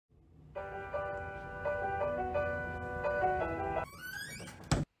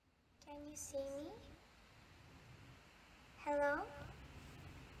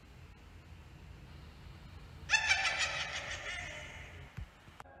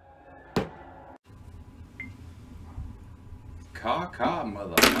Ka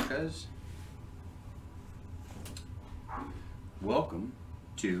motherfuckers. Welcome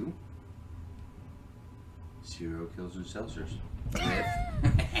to Serial Killers and Seltzers.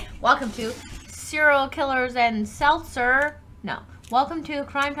 Welcome to Serial Killers and Seltzer. No. Welcome to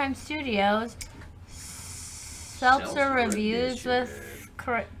Crime Time Studios Seltzer Reviews with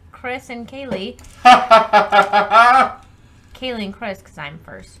Chris and Kaylee. Kaylee and Chris, because I'm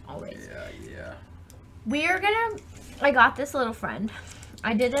first, always. Yeah. I got this little friend.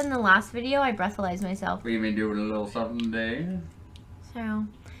 I did it in the last video. I breathalyzed myself. We been doing a little something today. So,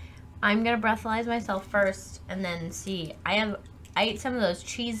 I'm going to breathalyze myself first and then see. I ate some of those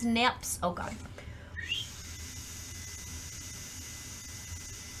cheese nips. Oh, God.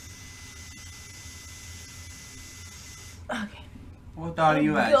 Okay. What are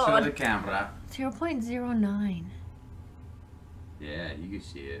you at? Show the camera. 0.09. Yeah, you can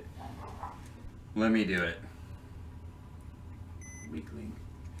see it. Let me do it. Weakling.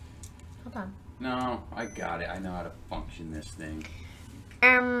 Hold on. No, I got it. I know how to function this thing.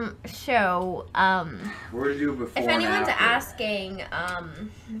 We're gonna do before if anyone's and after. asking,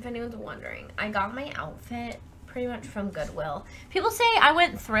 if anyone's wondering, I got my outfit pretty much from Goodwill. People say I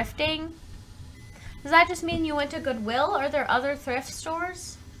went thrifting. Does that just mean you went to Goodwill? Are there other thrift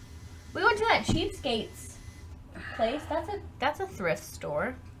stores? We went to that Cheapskates place. That's a thrift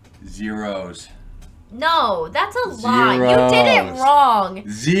store. Zeros. No, that's a lie. You did it wrong.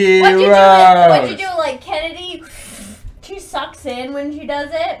 Zeros. What'd you do? Like Kennedy, she sucks in when she does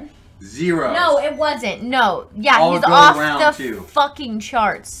it. Zeros. No, it wasn't. No. Yeah, I'll he's go off round the two. fucking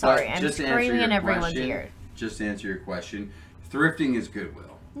charts. Sorry, But I'm just to answer screaming your in everyone's question, ear. Just to answer your question, thrifting is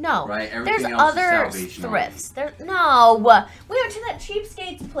Goodwill. No, right? Everything there's else is other Salvation thrifts. No, we went to that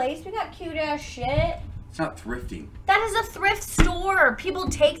Cheapskates place. We got cute ass shit. It's not thrifting. That is a thrift store. People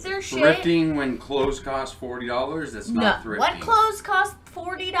take their shit. Thrifting when clothes cost $40. That's not thrifting. What clothes cost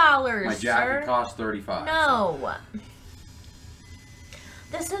 $40? My jacket costs $35. No. So.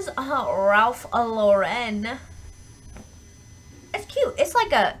 This is Ralph Lauren. It's cute. It's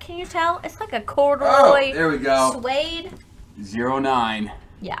like a. Can you tell? It's like a corduroy. Oh, there we go. Suede. 09.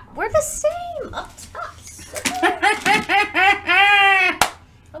 Yeah, we're the same up top.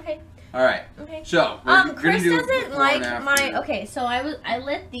 Okay. All right. Okay. So Chris doesn't like my. Okay, so I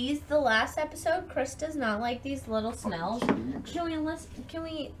lit these the last episode. Chris does not like these little smells. Can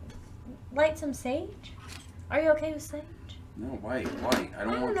we light some sage? Are you okay with sage? No, why? I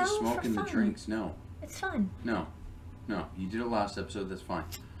don't want the smoke in the drinks. No. It's fun. No. You did it last episode. That's fine.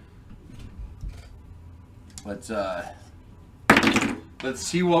 Let's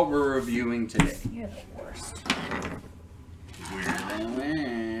see what we're reviewing today. You're the worst. We're the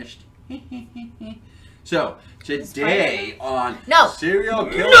worst. So, today on Serial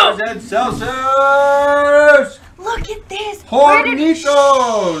Killers and Seltzers! Look at this!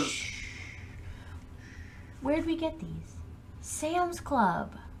 Hornitos! Where'd we get these? Sam's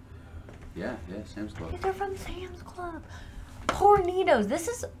Club. Yeah, Sam's Club. They're from Sam's Club. Hornitos. This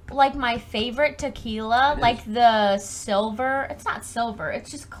is like my favorite tequila. Like the silver. It's not silver. It's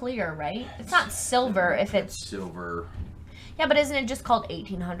just clear, right? It's not silver if it's... silver. Yeah, but isn't it just called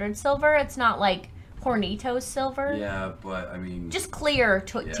 1800 silver? It's not like Hornitos silver. Yeah, but I mean... just clear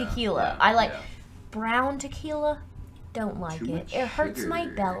tequila. Yeah, I like brown tequila. Don't like it. It hurts sugar. my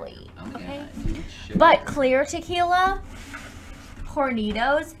belly. Oh, okay? Yeah, but clear tequila,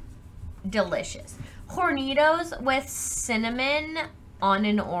 Hornitos, delicious. Hornitos with cinnamon on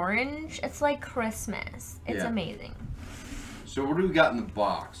an orange. It's like Christmas. It's amazing. So what do we got in the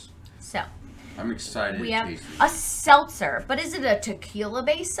box? So... I'm excited we to have taste a seltzer, but is it a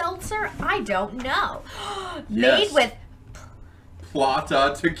tequila-based seltzer? I don't know. Made with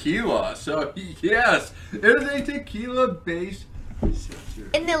Plata tequila. So yes, it is a tequila-based seltzer.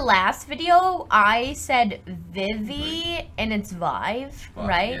 In the last video, I said Vivi and it's Vive,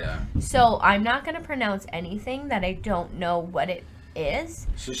 right? Yeah. So I'm not gonna pronounce anything that I don't know what it is.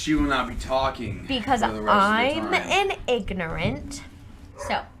 So she will not be talking because for the rest I'm of the time. an ignorant.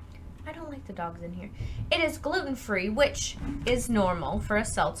 So. I don't like the dogs in here. It is gluten-free, which is normal for a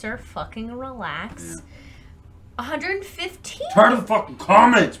seltzer. Fucking relax. Yeah. 115. Tired of the fucking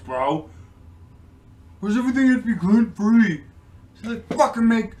comments, bro. Where's everything have to be gluten-free? So like fucking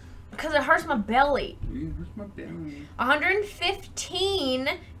make... Because it hurts my belly. Where's my belly? 115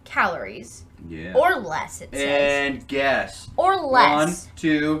 calories. Yeah. Or less, it says. And guess. Or less. 1,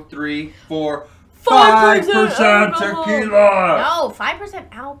 2, 3, 4... 5% tequila! No, 5%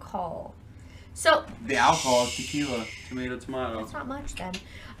 alcohol. So... the alcohol is tequila. Tomato. That's not much then.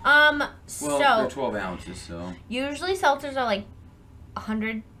 Well, they're 12 ounces, so... usually seltzers are like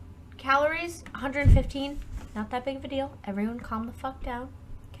 100 calories, 115. Not that big of a deal. Everyone calm the fuck down.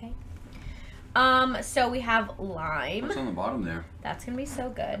 Okay. So we have lime. What's on the bottom there? That's going to be so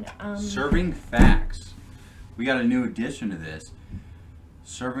good. Serving facts. We got a new addition to this.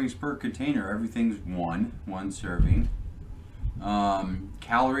 Servings per container. Everything's one serving.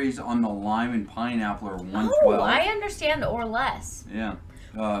 Calories on the lime and pineapple are 112. Oh, I understand, or less. Yeah.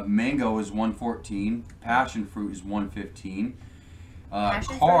 Mango is 114. Passion fruit is 115.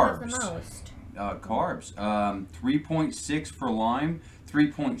 Passion Carbs. fruit is the most. Carbs. 3.6 for lime.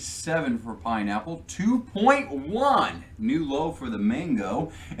 3.7 for pineapple, 2.1 new low for the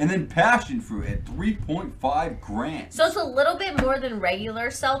mango, and then passion fruit at 3.5 grams. So it's a little bit more than regular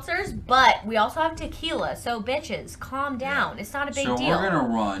seltzers, but we also have tequila. So bitches, calm down. It's not a big deal. So we're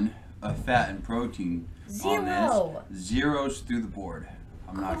gonna run a fat and protein on this. Zeros through the board.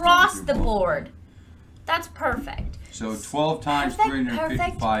 Across the board. That's perfect. So 12 times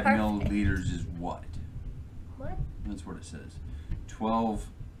 355 milliliters is what? What? That's what it says. 12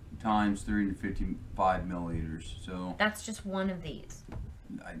 times 355 milliliters. So that's just one of these.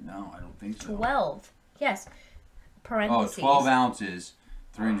 I don't think so. 12. Yes. Parentheses. Oh, 12 ounces,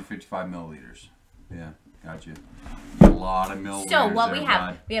 355 milliliters. Yeah, gotcha. A lot of milliliters. So what we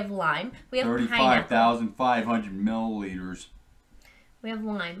have lime, we have 35,500 milliliters. We have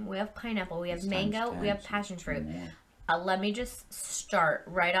lime, we have pineapple, we have mango, we have passion fruit. Let me just start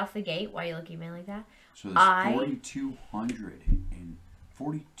right off the gate. Why are you looking at me like that? So there's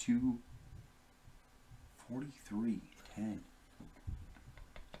 4310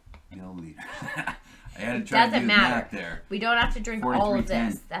 milliliters. I had to try to do the math there. We don't have to drink all of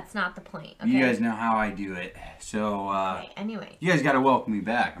this. That's not the point. Okay? You guys know how I do it. So, okay, anyway. You guys got to welcome me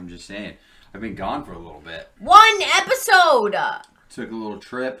back. I'm just saying. I've been gone for a little bit. 1 episode! Took a little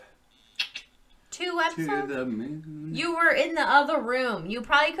trip. 2 episodes? To the moon. You were in the other room. You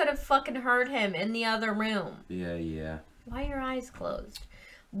probably could have fucking heard him in the other room. Yeah. Why are your eyes closed?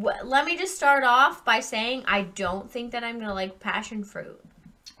 Let me just start off by saying I don't think that I'm going to like passion fruit.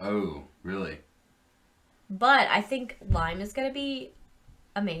 Oh, really? But I think lime is going to be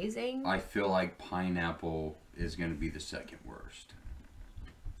amazing. I feel like pineapple is going to be the second worst.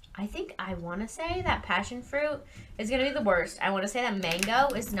 I want to say that passion fruit is going to be the worst. I want to say that mango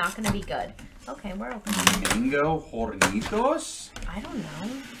is not going to be good. Okay, we're open. Mango Hornitos? I don't know.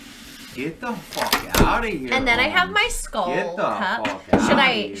 Get the fuck out of here. And then I have my skull Get the cup. fuck out of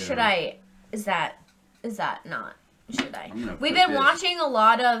here. Should I, is that not? Should I? We've been watching a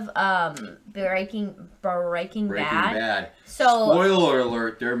lot of Breaking Bad. So spoiler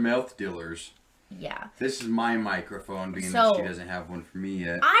alert, they're mouth dealers. Yeah. This is my microphone, being that she doesn't have one for me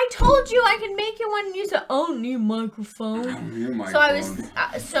yet. I told you I can make you one and use it. I don't need a microphone. I don't need a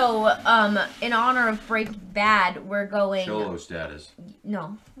microphone. So in honor of Breaking Bad, we're going Cholo status.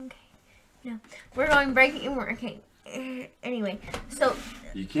 No. Okay. No. We're going Breaking. Okay. Anyway, so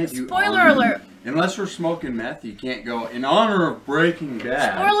you can't do spoiler alert. Unless we're smoking meth, you can't go in honor of Breaking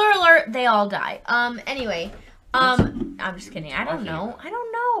Bad. Spoiler alert, they all die. Anyway, I'm just kidding. I don't know.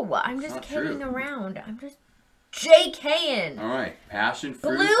 I'm just kidding around. I'm just JKing. All right, passion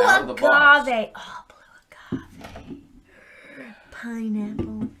fruit blue out of the box. Oh, blue agave.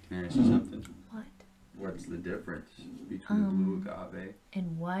 Pineapple. Can I say something? What? What's the difference between blue agave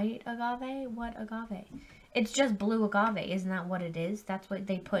and white agave? What agave? It's just blue agave. Isn't that what it is? That's what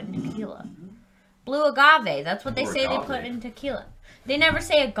they put in tequila. Blue agave. That's what they say they put in tequila. They never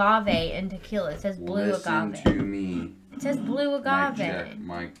say agave in tequila. It says blue agave. Listen to me. It says blue agave.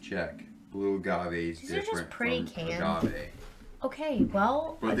 Mic check. Blue agave is different just pretty from cans. agave. Okay,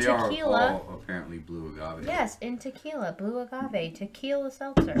 well, but they tequila. are all apparently blue agave. Yes, in tequila, blue agave, Tequila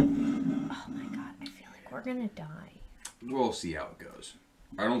Seltzer. Oh my god, I feel like we're gonna die. We'll see how it goes.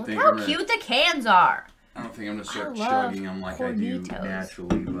 I don't Look think how cute the cans are. I don't think I'm gonna start chugging them like Hornitos. I do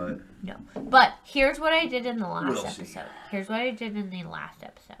naturally, but no. But here's what I did in the last episode. Here's what I did in the last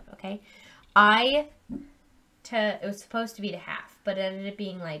episode. Okay, it was supposed to be to half, but it ended up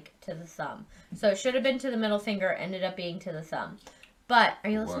being like to the thumb. So it should have been to the middle finger, ended up being to the thumb. But are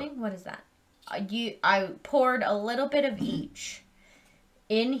you listening? What is that? I poured a little bit of each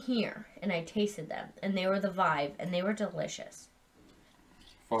in here, and I tasted them, and they were the vibe, and they were delicious.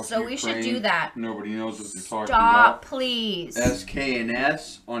 So we should do that. Nobody knows what they're talking about. Stop, please.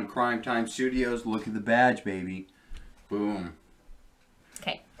 SK&S on Crime Time Studios. Look at the badge, baby. Boom.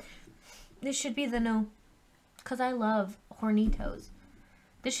 Okay. This should be the new. Because I love Hornitos.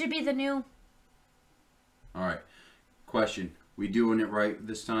 This should be the new. All right. Question. We doing it right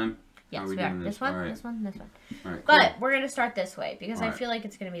this time? Yes, we are. This one, right. this one, this one. All right, but we're going to start this way because I feel like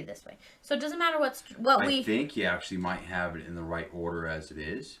it's going to be this way. So it doesn't matter I think you actually might have it in the right order as it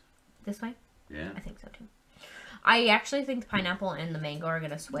is. This way? Yeah. I think so too. I actually think the pineapple and the mango are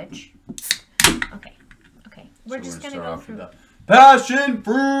gonna switch. Okay. Okay. We're just gonna go through. Passion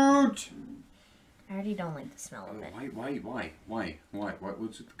fruit! I already don't like the smell of it. Why?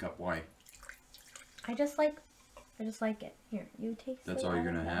 What's with the cup? Why? I just like it. Here, you taste it. That's all you're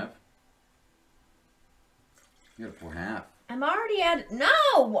gonna have? You gotta pour half. I'm already at...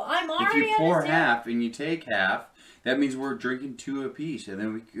 No! I'm already at... If you pour half and you take half, that means we're drinking 2 apiece, and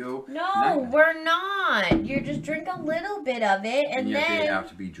then we go... No, we're not. You just drink a little bit of it, and yet then... they have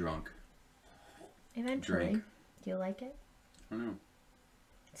to be drunk. Eventually. Drink. Do you like it? I don't know.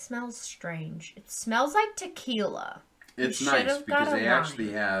 It smells strange. It smells like tequila. It's nice because they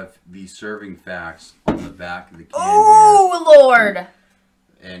actually have the serving facts on the back of the can. Oh, here. Lord!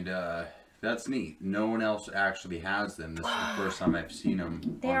 And, that's neat. No one else actually has them. This is the first time I've seen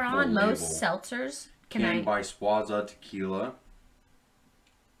them. They're on most seltzers. Canned by Swaza Tequila.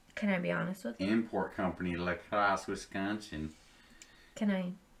 Can I be honest with you? Import company, La Crosse, Wisconsin.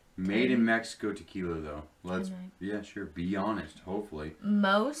 Made in Mexico tequila, though. Yeah, sure. Be honest, hopefully.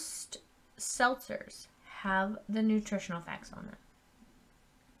 Most seltzers have the nutritional facts on them.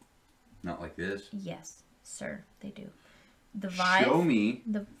 Not like this. Yes, sir, they do. The Vive. Show me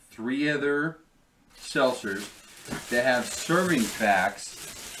 3 other seltzers that have serving facts.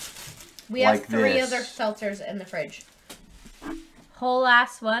 We have 3 other seltzers in the fridge. Whole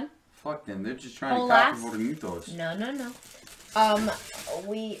ass one. Fuck them. They're just trying to copy Hornitos. No.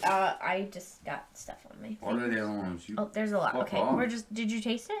 I just got stuff on me. What are the other ones? Oh, there's a lot. Okay, off. did you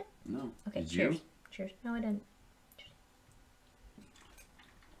taste it? No. Okay, Did cheers. you? Cheers. No, I didn't.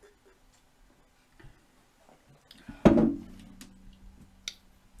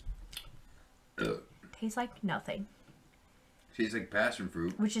 Tastes like nothing. Tastes like passion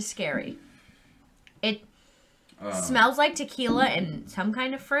fruit. Which is scary. It smells like tequila and some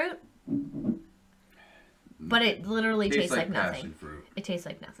kind of fruit. But it literally tastes like nothing. Fruit. It tastes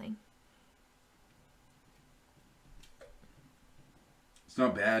like nothing. It's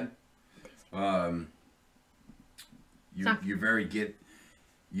not bad. You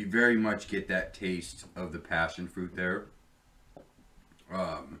very much get that taste of the passion fruit there.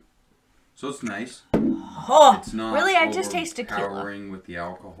 So it's nice. Oh, it's not really? I just taste tequila. Overpowering with the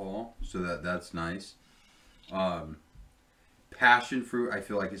alcohol, so that's nice. Passion fruit, I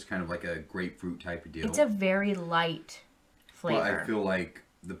feel like it's kind of like a grapefruit type of deal. It's a very light flavor. Well, I feel like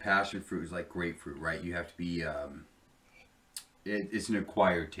the passion fruit is like grapefruit, right? You have to be. It's an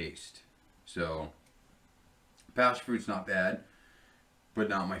acquired taste, so passion fruit's not bad, but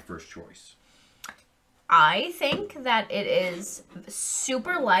not my first choice. I think that it is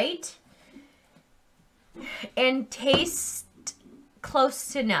super light and tastes close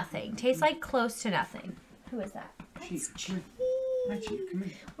to nothing. Tastes like close to nothing. Who is that? Chief, come here. Hi, Chief, come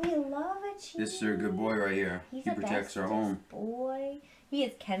here. We love a Chief. This is our good boy right here. He protects our home. Boy. He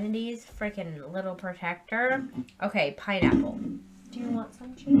is Kennedy's freaking little protector. Okay, pineapple. Do you want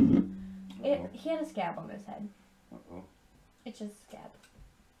some, Chief? He had a scab on his head. Uh-oh. It's just a scab.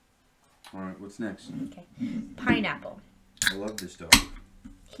 Alright, what's next? Okay. Pineapple. I love this dog.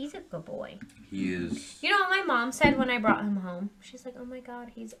 He's a good boy. He is. You know what my mom said when I brought him home? She's like, oh my god,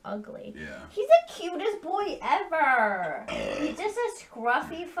 he's ugly. Yeah. He's the cutest boy ever. He's just a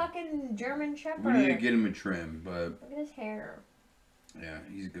scruffy fucking German Shepherd. We need to get him a trim, but... Look at his hair. Yeah,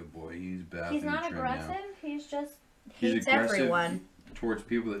 he's a good boy. He's bad. He's not aggressive. Now. He's just hates everyone. Towards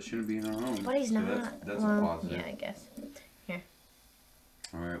people that shouldn't be in our home. But he's so not. That's a positive. Yeah, I guess. Here.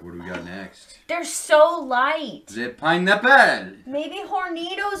 Alright, what do we got next? They're so light. The pineapple. Maybe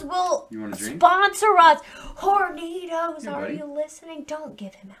Hornitos will sponsor us. Hornitos, yeah, are buddy. you listening? Don't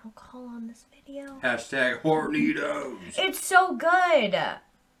give him alcohol on this video. Hashtag Hornitos. It's so good. Oh,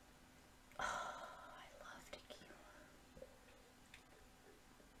 I love tequila.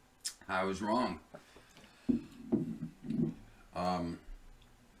 I was wrong.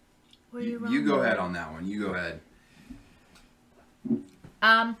 You go ahead on that one. You go ahead.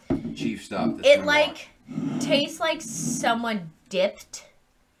 Chief, stop this. It like tastes like someone dipped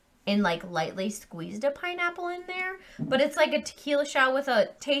and like lightly squeezed a pineapple in there, but it's like a tequila shot with a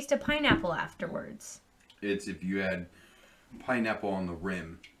taste of pineapple afterwards. It's if you had pineapple on the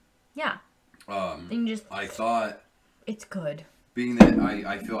rim. Yeah. And you just. I thought. It's good. Being that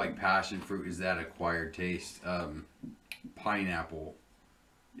I feel like passion fruit is that acquired taste. Pineapple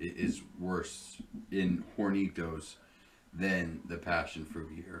is worse in Hornitos than the passion fruit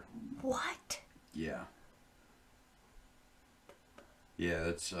here. What? Yeah. Yeah,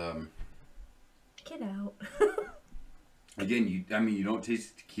 that's Get out. Again, you don't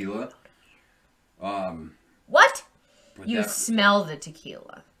taste tequila. What? You smell the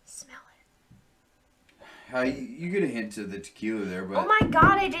tequila. Smell it. You get a hint of the tequila there, but... Oh my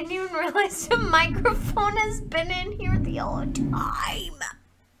god, I didn't even realize the microphone has been in here the whole time.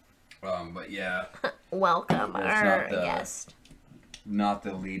 But yeah. Welcome, our guest. Not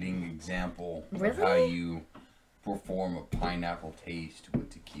the leading example of how you perform a pineapple taste with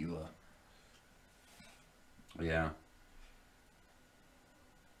tequila. Yeah.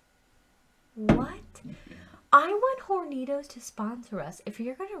 What? Yeah. I want Hornitos to sponsor us. If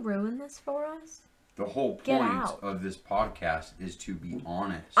you're going to ruin this for us, the whole point of this podcast is to be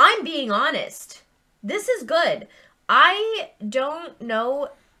honest. I'm being honest. This is good. I don't know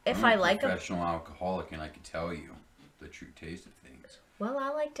if I like a professional alcoholic, and I can tell you the true taste of things. Well, I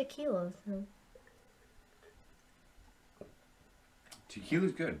like tequila, so.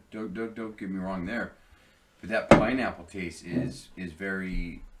 Tequila's good. Don't get me wrong there. But that pineapple taste is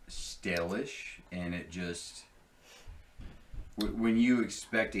very stale-ish, and it just... When you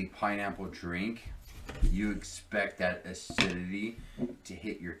expect a pineapple drink, you expect that acidity to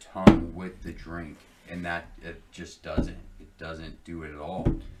hit your tongue with the drink, and that it just doesn't. It doesn't do it at all.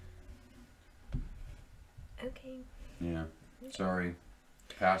 Okay. Yeah. Sorry.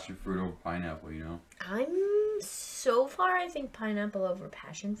 Passion fruit over pineapple, you know? So far, I think pineapple over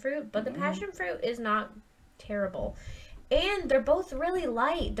passion fruit, but the passion fruit is not terrible. And they're both really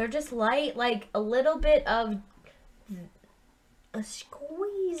light. They're just light, like a little bit of a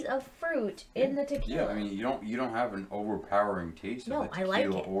squeeze of fruit in the tequila. Yeah, I mean, you don't have an overpowering taste of the tequila, I like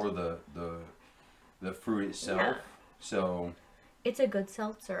it. Or the fruit itself. Yeah. So it's a good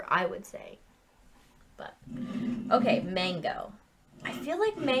seltzer, I would say. But okay, mango. I feel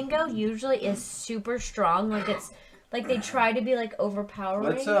like mango usually is super strong. Like it's like they try to be like overpowering.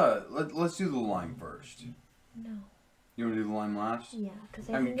 Let's do the lime first. No. You want to do the lime last? Yeah,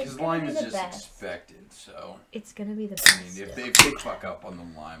 because lime is just expected, so it's gonna be the best. I mean, if they fuck up on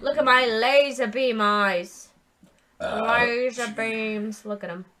the lime. Look at my laser beam eyes. Laser beams. Look at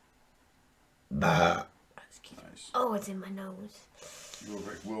them. Nice. Oh, it's in my nose.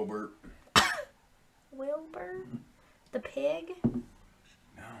 Wilbur. Wilbur? The pig?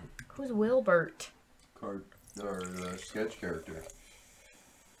 No. Who's Wilbert? Or the sketch character.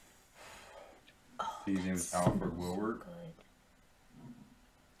 His name is Alfred Wilbert. Good.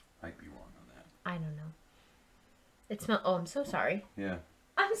 Might be wrong on that. I don't know. It smells. Oh, I'm so sorry. Yeah.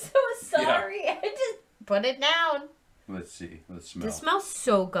 I'm so sorry. Yeah. I just put it down. Let's see. Let's smell. This smells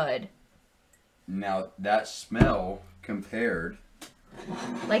so good. Now that smell compared.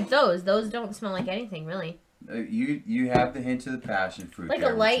 Like those don't smell like anything really. You have the hint of the passion fruit. Like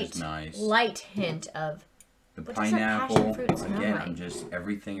there, a light, which is nice. light hint of. The pineapple, again, I'm just,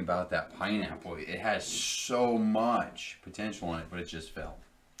 everything about that pineapple, it has so much potential in it, but it just fell.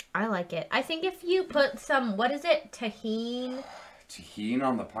 I like it. I think if you put some, what is it, tahini? Tahini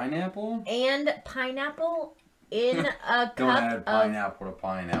on the pineapple? And pineapple in a cup. Don't add pineapple to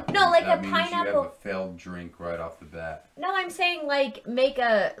pineapple. No, like that a means pineapple. You have a failed drink right off the bat. No, I'm saying like make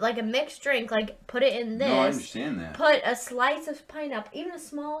a mixed drink, like put it in this. No, I understand that. Put a slice of pineapple, even a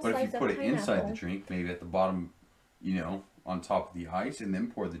small slice of pineapple. But if you put it inside the drink, maybe at the bottom, you know, on top of the ice, and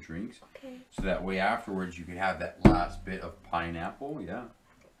then pour the drinks. Okay. So that way afterwards you could have that last bit of pineapple, yeah.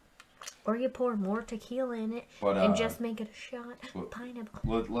 Or you pour more tequila in it and just make it a shot.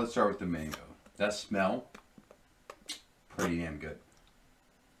 Pineapple. Let's start with the mango. That smell, pretty damn good.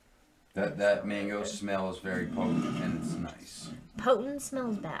 That mango smell is very potent and it's nice. Potent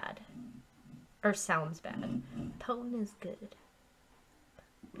smells bad. Or sounds bad. Potent is good.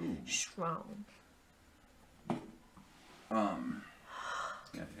 Ooh. Strong.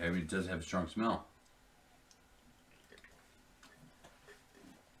 Yeah, I mean, it does have a strong smell.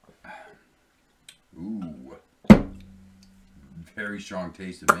 Ooh. Very strong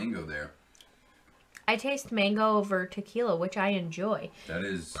taste of mango there. I taste mango over tequila, which I enjoy. That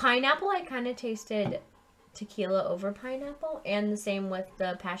is... Pineapple, I kind of tasted tequila over pineapple, and the same with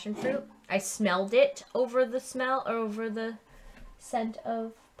the passion fruit. I smelled it over the scent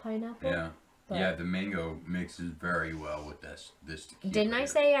of pineapple. Yeah. But yeah, the mango mixes very well with this tequila. Didn't I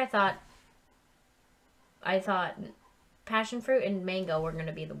say I thought passion fruit and mango were going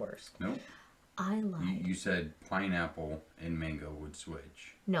to be the worst? Nope. I lied. You said pineapple and mango would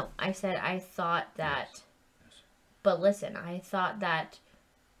switch. No, I said I thought that... Yes. But listen, I thought that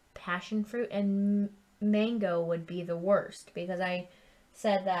passion fruit and mango would be the worst, because I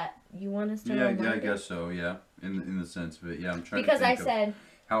said that you want to start. Yeah, I guess so. Yeah, in the sense of it. Yeah, I'm trying. Because to I think said of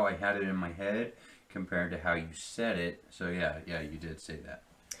how I had it in my head compared to how you said it. So yeah, you did say that.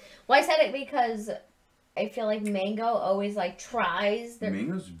 Well, I said it because I feel like mango always like tries.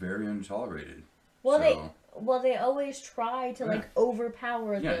 Mango's very untolerated. Well, they always try to like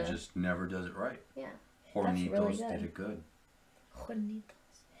overpower. Yeah, it just never does it right. Yeah. Hornitos really good. did it good. Hornitos.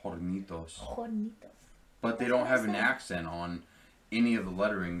 Hornitos. But they don't have an accent on any of the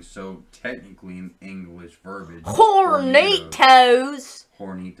lettering, so technically in English verbiage. Hornitos.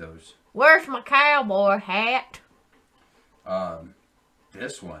 Hornitos. Where's my cowboy hat?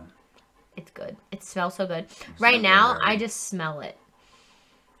 This one. It's good. It smells so good. Right now, I just smell it.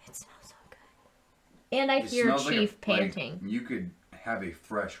 It smells so good. And I hear Chief panting. Like you could have a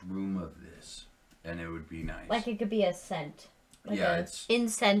fresh room of this, and it would be nice. Like it could be a scent. Like yeah, it's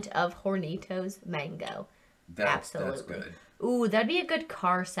scent of Hornitos mango. Absolutely. That's good. Ooh, that'd be a good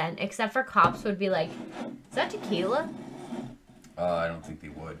car scent. Except for cops would be like, is that tequila? I don't think they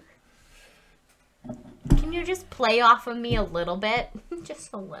would. Can you just play off of me a little bit?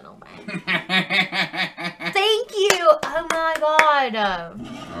 Just a little bit. Thank you. Oh my god.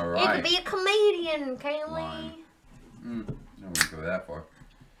 All right. You could be a comedian, Kaylee. I wouldn't go that far.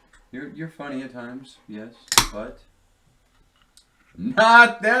 You're funny at times, yes, but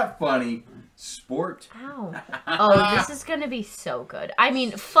not that funny. Sport. Ow. Oh, this is gonna be so good. I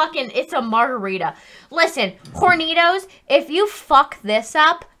mean, fucking, it's a margarita. Listen, Hornitos, if you fuck this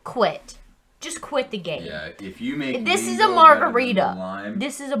up, quit. Just quit the game. Yeah, if you make this is a margarita.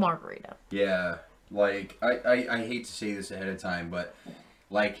 This is a margarita. Yeah, like I hate to say this ahead of time, but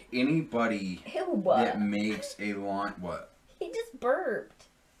like anybody that makes a lime, what? He just burped.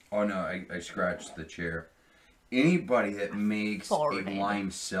 Oh no, I scratched the chair. Anybody that makes a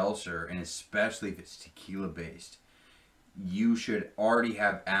lime seltzer, and especially if it's tequila based, you should already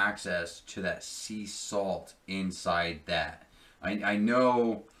have access to that sea salt inside that. I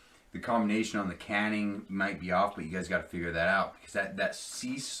know the combination on the canning might be off, but you guys got to figure that out, because that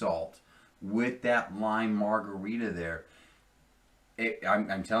sea salt with that lime margarita there,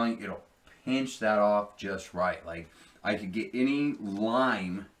 I'm telling you, it'll pinch that off just right. Like I could get any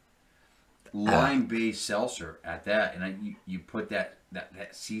lime-based seltzer at that, and you put that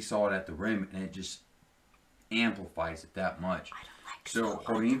sea salt at the rim, and it just amplifies it that much. I don't like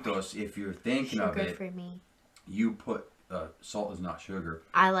so Hornitos, if you're thinking of it, for me. You put salt is not sugar.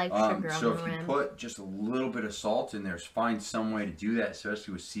 I like sugar on the rim. So if you put just a little bit of salt in there, find some way to do that,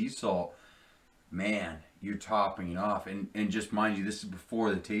 especially with sea salt. Man, you're topping it off, and just mind you, this is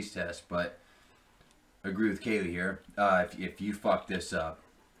before the taste test, but I agree with Kaylee here. If you fuck this up,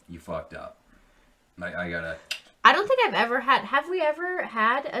 you fucked up. I gotta. I don't think I've ever had. Have we ever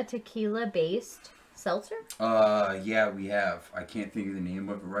had a tequila-based seltzer? Yeah, we have. I can't think of the name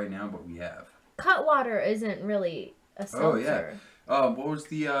of it right now, but we have. Cutwater isn't really a seltzer. Oh yeah. What was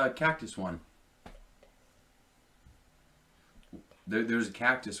the cactus one? There's a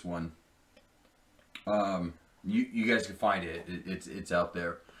cactus one. You guys can find it. It's out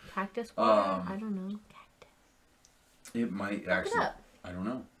there. Cactus water? I don't know. Cactus. It might actually. Look it up. I don't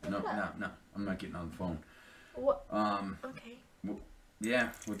know. No. I'm not getting on the phone. What? Okay.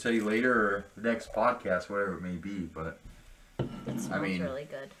 Yeah, we'll tell you later or the next podcast, whatever it may be. But it smells really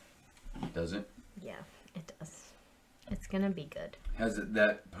good. Does it? Yeah, it does. It's gonna be good. Has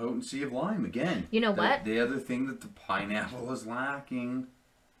that potency of lime again? You know what? The other thing that the pineapple is lacking.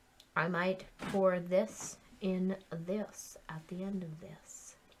 I might pour this in this at the end of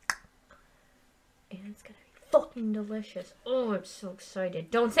this, and it's gonna be fucking delicious. Oh, I'm so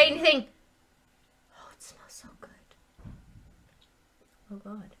excited. Don't say anything. Oh, it smells so good. Oh,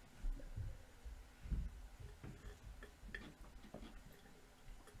 God.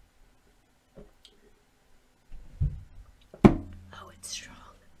 Oh, it's strong.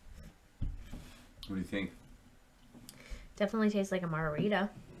 What do you think? Definitely tastes like a margarita.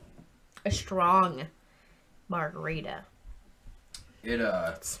 A strong margarita. It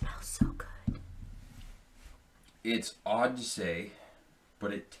smells so good. It's odd to say,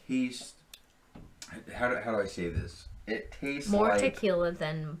 but it tastes. How do I say this? It tastes more tequila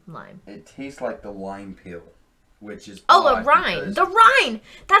than lime. It tastes like the lime peel, which is the rind. The rind.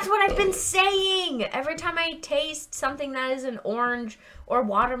 That's what I've been saying. Every time I taste something that is an orange or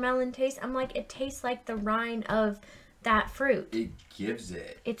watermelon taste, I'm like, it tastes like the rind of that fruit. It gives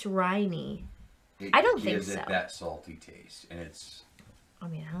it. It's rindy. I don't think so. Gives it that salty taste, and it's. I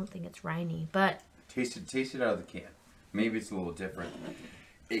mean, I don't think it's rindy, but. Taste it out of the can. Maybe it's a little different.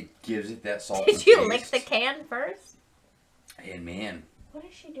 It gives it that salty taste. Did you taste. lick the can first? And man. What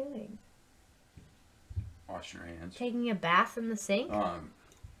is she doing? Wash your hands. Taking a bath in the sink?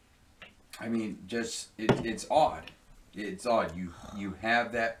 I mean, just it's odd. It's odd. You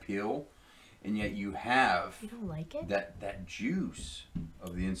have that peel, and yet you have. You don't like it? That juice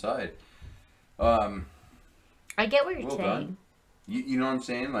of the inside. I get what you're saying. Done. You know what I'm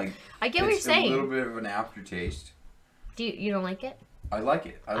saying? Like I get what you're saying. It's a little bit of an aftertaste. You don't like it? I like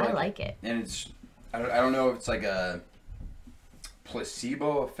it. I like it. And it's I don't know if it's like a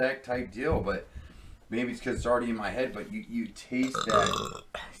placebo effect type deal, but maybe it's because it's already in my head. But you taste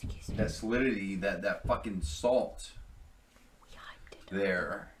that solidity, that fucking salt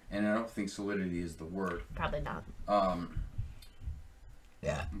there, and I don't think solidity is the word. Probably not.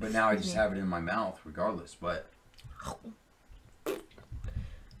 Yeah. But now I just have it in my mouth, regardless. But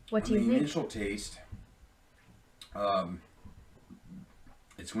what do you think? The initial taste,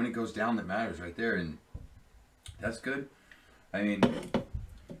 it's when it goes down that matters, right there, and that's good. I mean,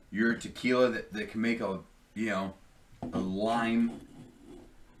 you're a tequila that can make a lime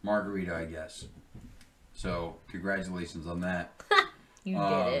margarita, I guess. So, congratulations on that. You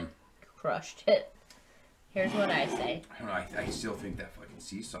did it. Crushed it. Here's what I say. I don't know, I still think that fucking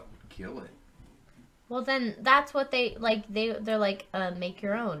sea salt would kill it. Well, then that's what they like. They're like make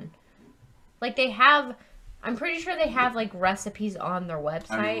your own. Like they have. I'm pretty sure they have like recipes on their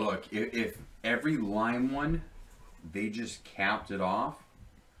website. I mean, look, if every lime one, they just capped it off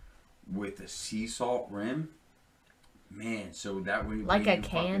with a sea salt rim, man. So that way, like a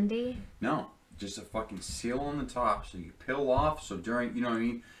candy. No, just a fucking seal on the top, so you peel off. So during, you know what I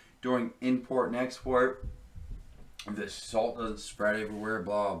mean, during import and export, the salt doesn't spread everywhere.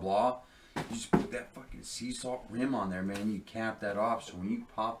 Blah blah blah. You just put that fucking sea salt rim on there, man. You cap that off, so when you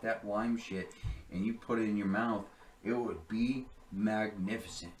pop that lime shit and you put it in your mouth, it would be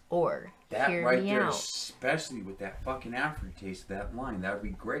magnificent. Or that hear right me there, out. especially with that fucking aftertaste of that lime, that would be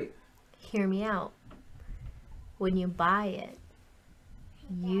great. Hear me out. When you buy it,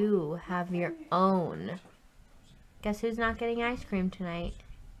 you have your own. Guess who's not getting ice cream tonight?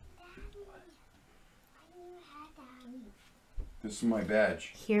 This is my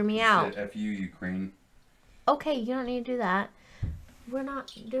badge. Hear me out. F you, Ukraine. Okay, you don't need to do that. We're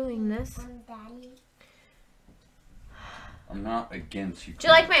not doing this. I'm not against Ukraine. Do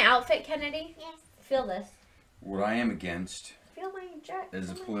you like my outfit, Kennedy? Yes. Feel this. What I am against Feel my jacket. is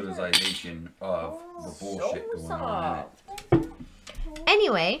the politicization of the bullshit so going on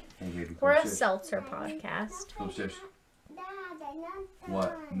Anyway, in it. Hey, baby, we're a upstairs. seltzer podcast. Go upstairs.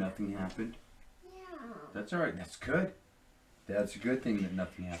 What? Nothing happened? Yeah. That's alright. That's good. That's a good thing that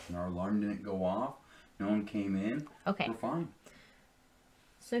nothing happened. Our alarm didn't go off. No one came in. Okay. We're fine.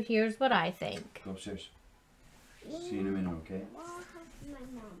 So here's what I think. Go upstairs. See you in a minute, okay?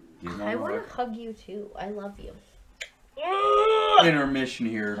 Give I Mama a want hug. to hug you too. I love you. Intermission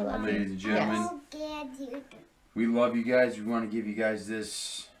here, I love ladies you. and gentlemen. Yes. We love you guys. We want to give you guys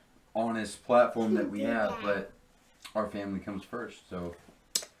this honest platform that we have, but our family comes first. So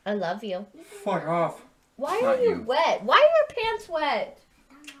I love you. fuck off. Why Not are you you. wet? Why are your pants wet?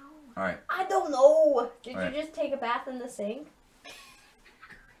 All right. I don't know. Did All right. you just take a bath in the sink?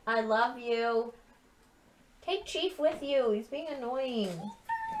 I love you. Take Chief with you. He's being annoying.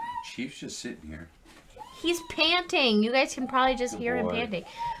 Chief's just sitting here. He's panting. You guys can probably just Good hear him boy. panting.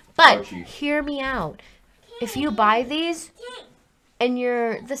 But Archie. hear me out. If you buy these and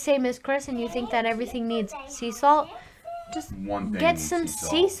you're the same as Chris and you think that everything needs sea salt, just One thing get needs some sea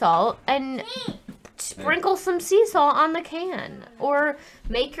sea salt and sprinkle some sea salt on the can. Or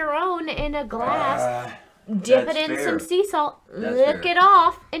make your own in a glass. Dip it that's in fair. some sea salt, That's lick fair. it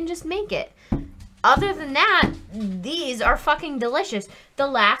off, and just make it. Other than that, these are fucking delicious. The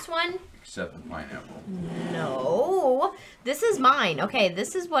last one, Except the pineapple. no. This is mine. Okay,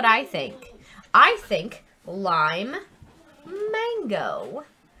 this is what I think. I think lime, mango,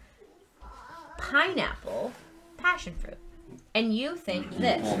 pineapple, passion fruit. And you think Can you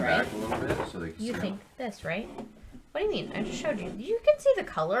this, pull 'em right? back a little bit so they can You see think this, right? What do you mean? I just showed you. You can see the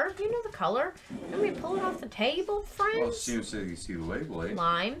color. You know the color. Let me pull it off the table, friends. Well, as soon as you see the label, eh?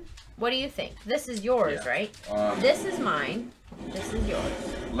 Lime. What do you think? This is yours, Yeah. right? Um, This is mine. This is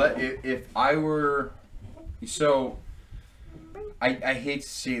yours. If I were, so I hate to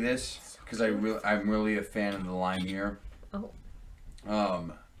say this because I'm really a fan of the lime here. Oh.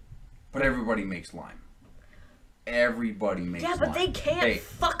 But everybody makes lime. Everybody makes Yeah, lime. but they can't Hey,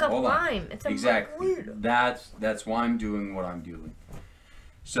 fuck up hold on. lime. It's a Exactly. margarita. That's why I'm doing what I'm doing.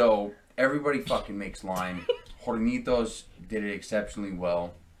 So everybody fucking makes lime. Hornitos did it exceptionally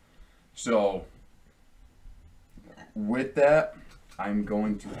well. So with that, I'm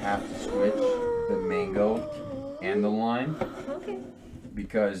going to have to switch the mango and the lime Okay.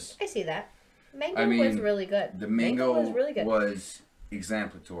 because I see that. Mango I mean, was really good. the mango was really good. was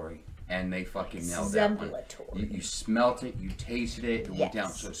exemplary, and they fucking nailed that one. Exemplary. You smelt it, you tasted it, it went down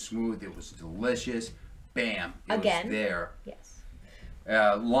Yes. so smooth, it was delicious. Bam, it Again. was there. Yes.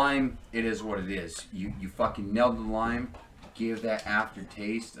 Lime, it is what it is. You fucking nailed the lime, give that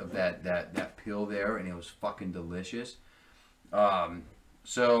aftertaste of that peel there, and it was fucking delicious.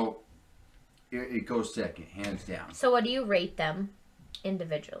 So it goes second, hands down. So what do you rate them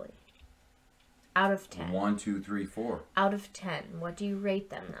individually? Out of 10. 1, 2, 3, 4. Out of 10. What do you rate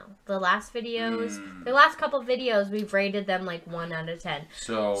them now? The last videos, the last couple videos, we've rated them like 1 out of 10.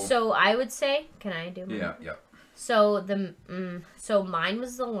 So I would say, can I do mine? Yeah. So so mine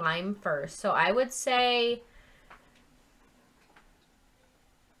was the lime first. So I would say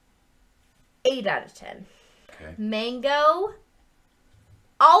 8 out of 10. Okay. Mango,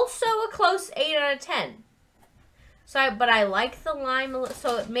 also a close 8 out of 10. But I like the lime.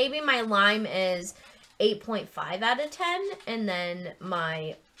 So maybe my lime is 8.5 out of 10. And then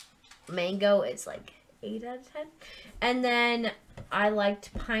my mango is like 8 out of 10. And then I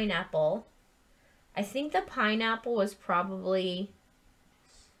liked pineapple. I think the pineapple was probably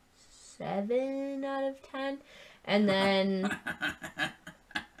 7 out of 10. And then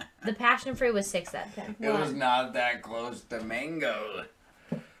the passion fruit was 6 out of 10. It was not that close to mango.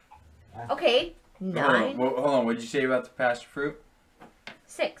 Okay. 9. Hold on. What did you say about the passion fruit?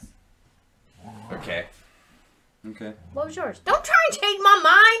 6. Okay. What was yours? Don't try and change my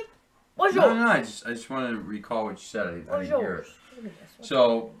mind. What's yours? No. I just wanted to recall what you said. I What's didn't hear it.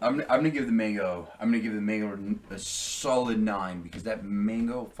 So I'm gonna give the mango. A solid 9 because that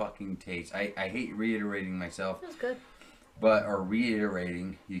mango fucking tastes. I hate reiterating myself. That's good. Or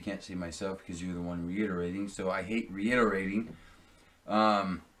reiterating. You can't say myself because you're the one reiterating. So I hate reiterating.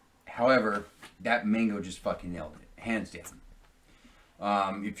 However, that mango just fucking nailed it, hands down.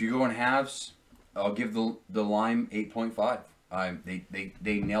 If you go in halves, I'll give the lime 8.5.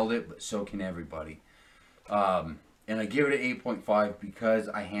 They nailed it, but so can everybody. And I give it an 8.5 because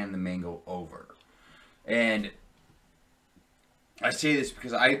I hand the mango over. And I say this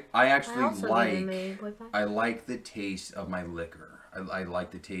because I actually like the taste of my liquor. I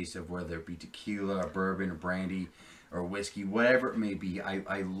like the taste of whether it be tequila or bourbon or brandy or whiskey, whatever it may be.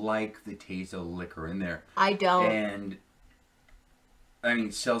 I like the taste of liquor in there. I don't. And I mean,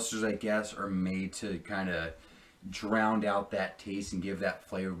 seltzers, I guess, are made to kind of drown out that taste and give that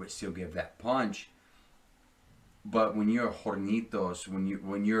flavor, but still give that punch. But when you're a Hornitos,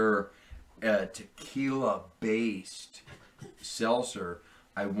 when you're a tequila-based seltzer,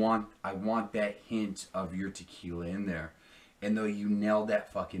 I want that hint of your tequila in there. And though you nailed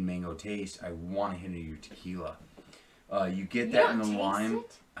that fucking mango taste, I want a hint of your tequila. You get that in the lime.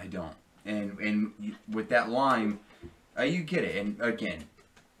 It? I don't. And with that lime, you get it. And again,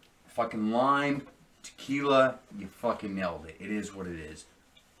 fucking lime, tequila, you fucking nailed it. It is what it is.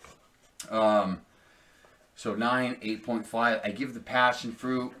 So 9, 8.5. I give the passion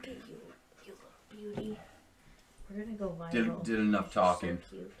fruit. Look at you, you little beauty. We're gonna go viral. Did enough talking.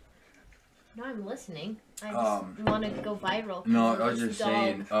 So cute. No, I'm listening. I just want to go viral. No, I was just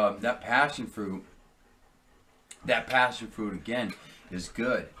saying that passion fruit. That passion fruit again is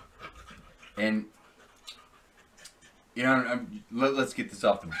good, and you know, let's get this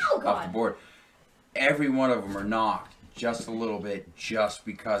off the board. Every one of them are knocked just a little bit, just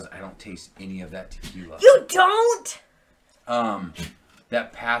because I don't taste any of that tequila. You don't.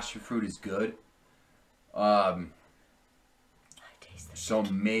 That passion fruit is good. So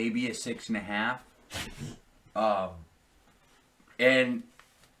maybe a 6.5. And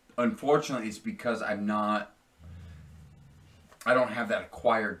unfortunately, it's because I don't have that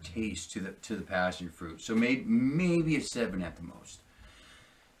acquired taste to the passion fruit. So maybe a 7 at the most.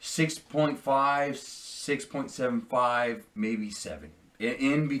 6.5, 6.75, maybe 7.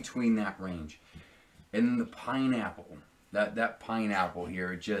 In between that range. And then the pineapple. That pineapple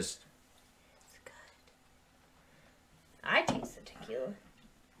here, it just... It's good. I taste the tequila.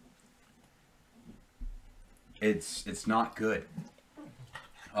 It's not good.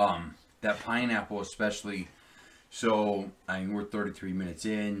 That pineapple especially. So, I mean, we're 33 minutes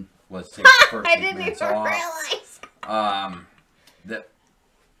in. Let's take the first 8 minutes off. Realize.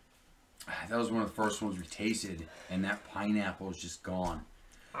 That was one of the first ones we tasted, and that pineapple is just gone.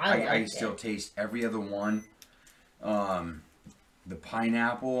 I still taste every other one. The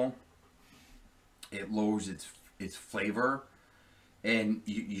pineapple, it lowers its flavor, and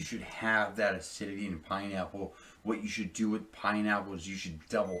you should have that acidity in pineapple. What you should do with pineapple is you should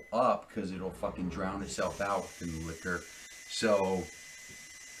double up, because it'll fucking drown itself out within the liquor. So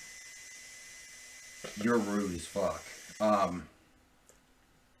you're rude as fuck.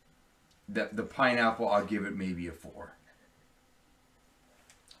 The pineapple, I'll give it maybe a 4.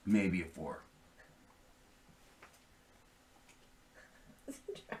 Maybe a 4.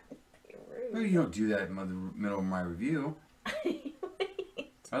 Well, you don't do that in the middle of my review.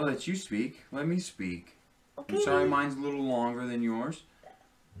 I'll let you speak. Let me speak. Okay. I'm sorry mine's a little longer than yours.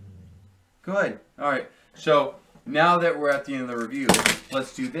 Good. Alright. So, now that we're at the end of the review,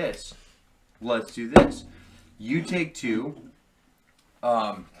 let's do this. let's do this. You take two.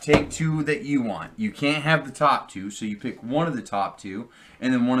 Take two that you want. You can't have the top two, so you pick one of the top two,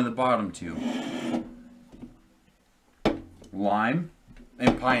 and then one of the bottom two. Lime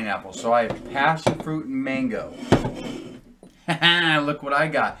and pineapple. So I have passion fruit and mango. Look what I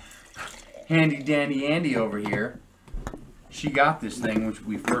got. Handy dandy Andy over here. She got this thing when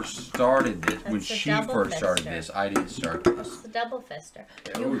we first started this. When she first started this, I didn't start this. It's the double fister.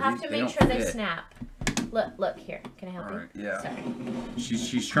 You have to make sure they snap. Look here. Can I help you? All right, yeah. Sorry.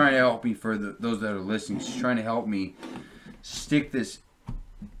 She's trying to help me for those that are listening. She's trying to help me stick this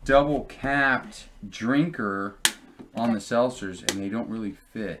double capped drinker on the seltzers, and they don't really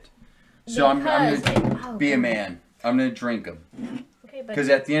fit. So I'm gonna be a man. I'm gonna drink them. Okay, because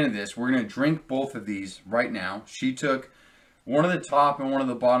at the end of this, we're gonna drink both of these right now. She took one of the top and one of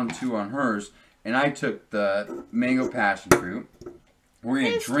the bottom two on hers, and I took the mango passion fruit. We're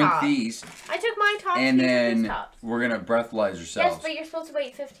going to drink these. I took my top, and then we're going to breathalyze ourselves. Yes, but you're supposed to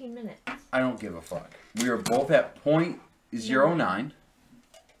wait 15 minutes. I don't give a fuck. We are both at 0.09.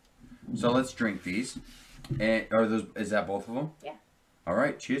 So let's drink these. And is that both of them? Yeah. All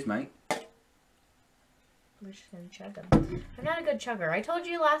right. Cheers, mate. We're just going to chug them. I'm not a good chugger. I told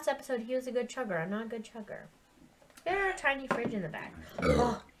you last episode he was a good chugger. I'm not a good chugger. There's a tiny fridge in the back.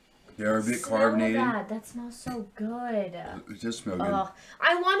 Oh. They're a bit carbonated. That smells so good. It just smells good.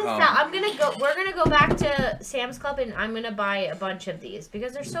 I want to we're gonna go back to Sam's Club and I'm gonna buy a bunch of these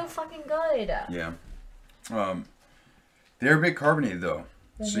because they're so fucking good. Yeah. They're a bit carbonated though.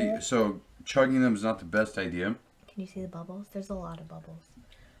 So chugging them is not the best idea. Can you see the bubbles? There's a lot of bubbles.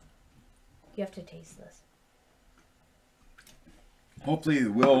 You have to taste this. Hopefully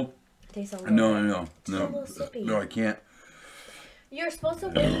it will. Taste a little No, I can't. You're supposed to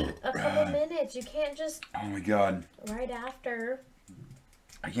wait a couple minutes. You can't just... Oh my god. Right after.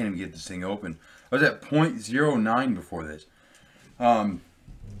 I can't even get this thing open. I was at 0.09 before this.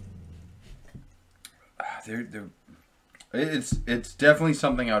 It's definitely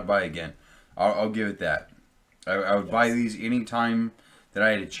something I would buy again. I'll give it that. I would buy these anytime that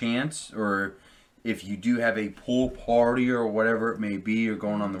I had a chance, or if you do have a pool party or whatever it may be, or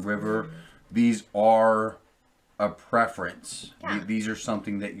going on the river, these are a preference. Yeah. These are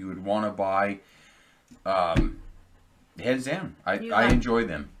something that you would want to buy hands down. I enjoy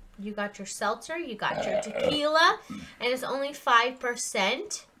them. You got your seltzer, you got your tequila, and it's only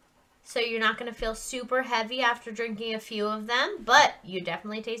 5%. So you're not going to feel super heavy after drinking a few of them, but you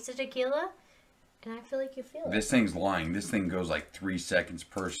definitely taste the tequila, and I feel like you feel it. This thing's lying. This thing goes like 3 seconds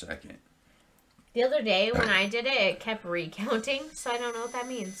per second. The other day when I did it, it kept recounting, so I don't know what that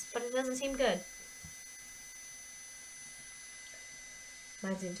means, but it doesn't seem good.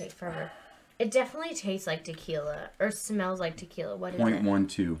 Mine's going to take forever. It definitely tastes like tequila, or smells like tequila. What is it?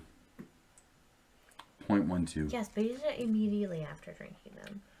 0.12. 0.12. Yes, but use it immediately after drinking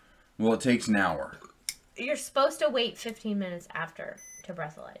them. Well, it takes an hour. You're supposed to wait 15 minutes after to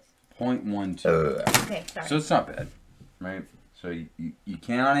breathalyze. 0.12. Okay, sorry. So it's not bad, right? So you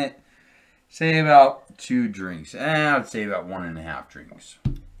count it. Say about 2 drinks. I would say about 1.5 drinks.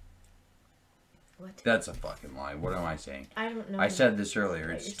 What? That's a fucking lie. What am I saying? I don't know. I said this earlier.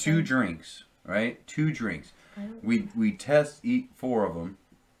 It's 2 drinks, right? 2 drinks. We eat 4 of them,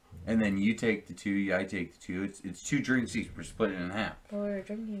 and then you take the 2, I take the 2. It's 2 drinks each. We're splitting it in half. But we were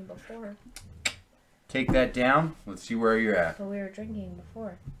drinking before. Take that down. Let's see where you're at. But we were drinking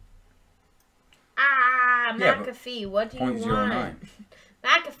before. Ah, McAfee. What do you want?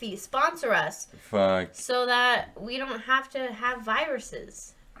 McAfee, sponsor us. Fuck. So that we don't have to have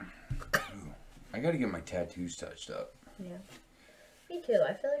viruses. I gotta get my tattoos touched up. Yeah. Me too.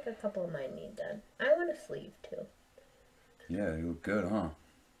 I feel like a couple of mine need done. I want a sleeve too. Yeah, they look good, huh?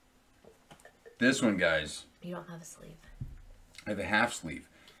 This one, guys. You don't have a sleeve. I have a half sleeve.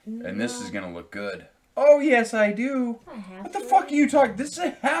 No. And this is gonna look good. Oh, yes, I do. What the fuck are you talking? This is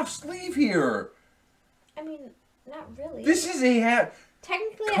a half sleeve here. I mean, not really. This is a half...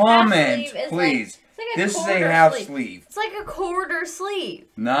 Technically, a half sleeve is please. Like this is a half sleeve. It's like a quarter sleeve.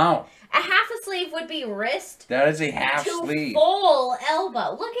 No. A half a sleeve would be wrist. That is a half sleeve. Full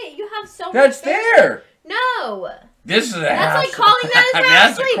elbow. Look at you have so much. That's there. No. This is a half. That's like calling that as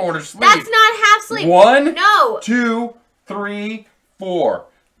half sleeve. That's a quarter sleeve. That's not half sleeve. 1, no. 2, 3, 4.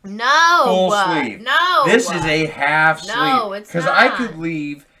 No. Full sleeve. No. This is a half sleeve. No, it's not. Because I could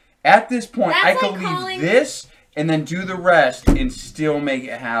leave at this point. That's I could leave this and then do the rest and still make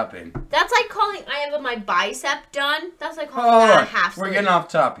it happen. That's like calling I have my bicep done. That's like calling that a half sleeve. We're getting off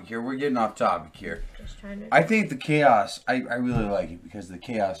topic here. Just trying to... I think the chaos, I really like it because the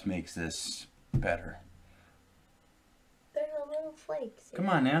chaos makes this better. There's a little flakes. Come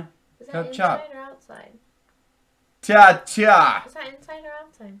on now. Is that Chop, inside chop. or outside? Cha-cha. Is that inside or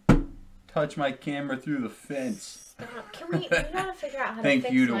outside? Touch my camera through the fence. Stop. Can we gotta figure out how to Thank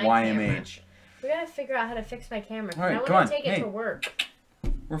fix you to my YMH. camera. We gotta figure out how to fix my camera. All right, I come want on. to take it Hey. to work.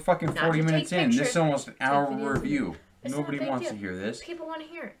 We're fucking 40 to minutes take in. This pictures, is almost an hour videos. review. It's not a Nobody big wants deal. to hear this. People want to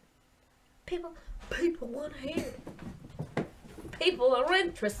hear it. People want to hear it. People are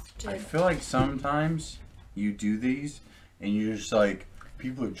interested. I feel like sometimes you do these and you're just like,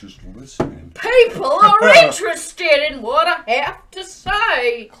 people are just listening. People are interested in what I have to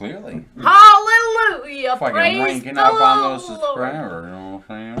say. Clearly. Hallelujah. Fucking Praise ranking the up on those Lord. subscribers, you know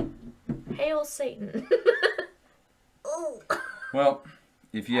what I'm saying? Hail Satan. Ooh. Well,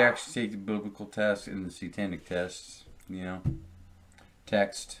 if you actually take the biblical test and the satanic tests, you know,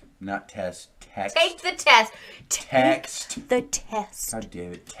 text, not test, text. Take the test. Text. Take the test. God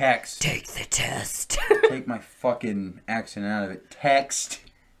damn it. Text. Take the test. Take my fucking accent out of it. Text.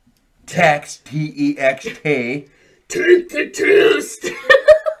 Text. T-E-X-T. Take the test.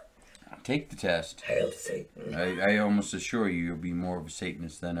 Take the test. Hail Satan. I almost assure you you'll be more of a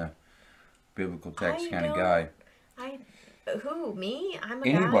Satanist than a biblical text kind of guy. Who? Me? I'm a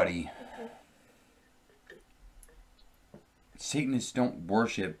Anybody. guy. Satanists don't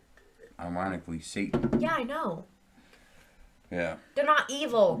worship, ironically, Satan. Yeah, I know. Yeah. They're not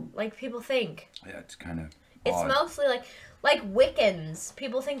evil like people think. Yeah, it's kind of It's odd. mostly like Wiccans.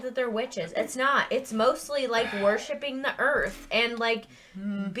 People think that they're witches. It's not. It's mostly like worshiping the earth and like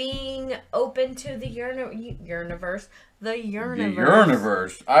being open to the universe. The universe. The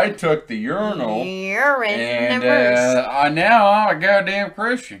universe. I took the urinal. And Universe. now I'm a goddamn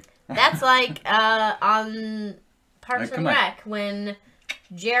Christian. That's like on Parks and Come on. Rec when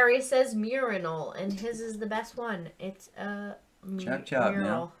Jerry says murinal and his is the best one. It's a Chop chop mural.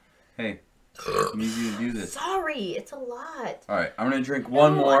 now. Hey, I need you to do this. Sorry, it's a lot. Alright, I'm going to drink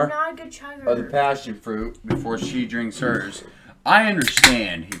one I'm more not a good chugger. of the passion fruit before she drinks hers. I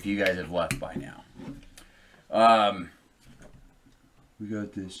understand if you guys have left by now. We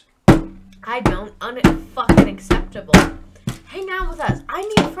got this. I don't. Fucking acceptable. Hang out with us. I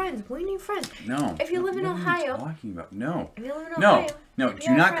need friends. We need friends. No. If you live in what Ohio. Are you talking about? No. If you live in No. Ohio. No. be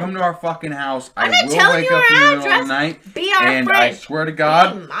Do our not friend. come to our fucking house. I'm I not will telling wake you up our in the middle of address. the night. Be our and friend. I swear to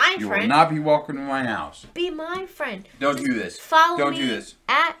God, Be my you friend. will not be welcome to my house. Be my friend. Don't do this. Follow Don't me do this.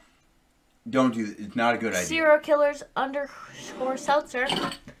 at Don't do this. It's not a good idea. serial killers _ seltzer.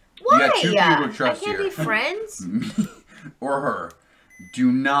 got Why? two people to trust I can't here. be friends. Me or her.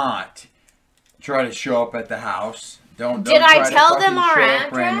 Do not try to show up at the house. Don't Did I try to tell them fucking our show up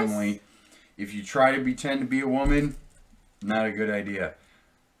address? randomly. If you try to pretend to be a woman, not a good idea.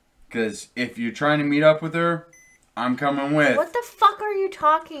 Because if you're trying to meet up with her, I'm coming with. What the fuck are you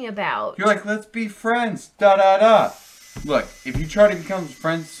talking about? You're like, let's be friends. Da da da. Look, if you try to become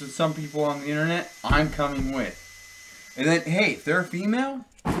friends with some people on the internet, I'm coming with. And then, hey, if they're a female,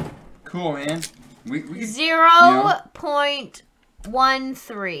 cool, man. We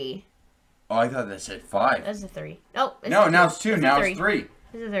 0.13. Oh, I thought that said 5. That's a 3. Oh, No, now it's 2. It's a Now 3. it's 3.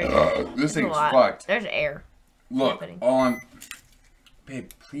 This is a 3. This It's a thing's lot. fucked. There's air. Look, happening. babe,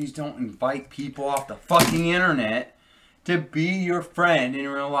 please don't invite people off the fucking internet to be your friend in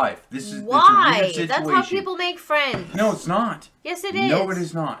real life. This is Why? It's a weird situation. That's how people make friends. No, it's not. Yes, it is. No, it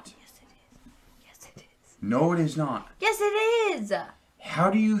is not. Yes, it is. Yes, it is. No, it is not. Yes, it is. How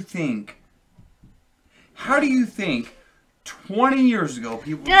do you think 20 years ago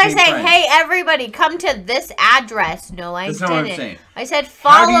people Did I became say, friends? hey, everybody, come to this address? No, I That's didn't. not what I'm saying. I said,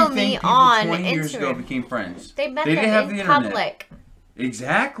 How do follow you me think people on 20 years ago Instagram. became friends? They met didn't have them the in internet. public.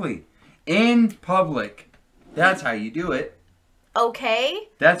 Exactly. In public. That's how you do it. Okay.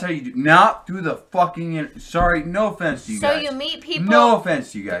 That's how you do. Not through the fucking. Sorry, no offense to you So guys. you meet people. No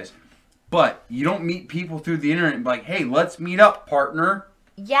offense to you guys, but you don't meet people through the internet and be like, "Hey, let's meet up, partner."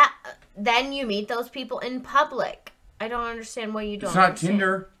 Yeah. Then you meet those people in public. I don't understand why you don't. It's not understand.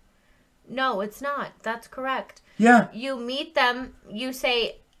 Tinder. No, it's not. That's correct. Yeah. You meet them. You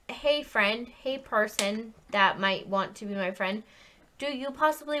say, "Hey, friend. Hey, person that might want to be my friend. Do you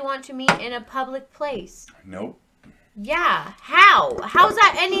possibly want to meet in a public place?" Nope. Yeah. How? How's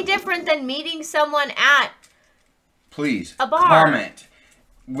that any different than meeting someone at Please a bar? comment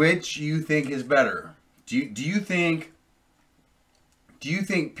which you think is better. Do you think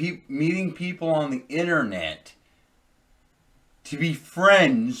meeting people on the internet to be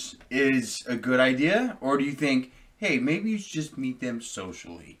friends is a good idea, or do you think, hey, maybe you should just meet them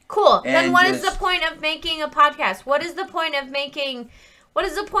socially? Cool. Then And what is just- the point of making a podcast? What is the point of making? What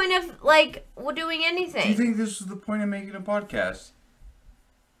is the point of like doing anything? Do you think this is the point of making a podcast?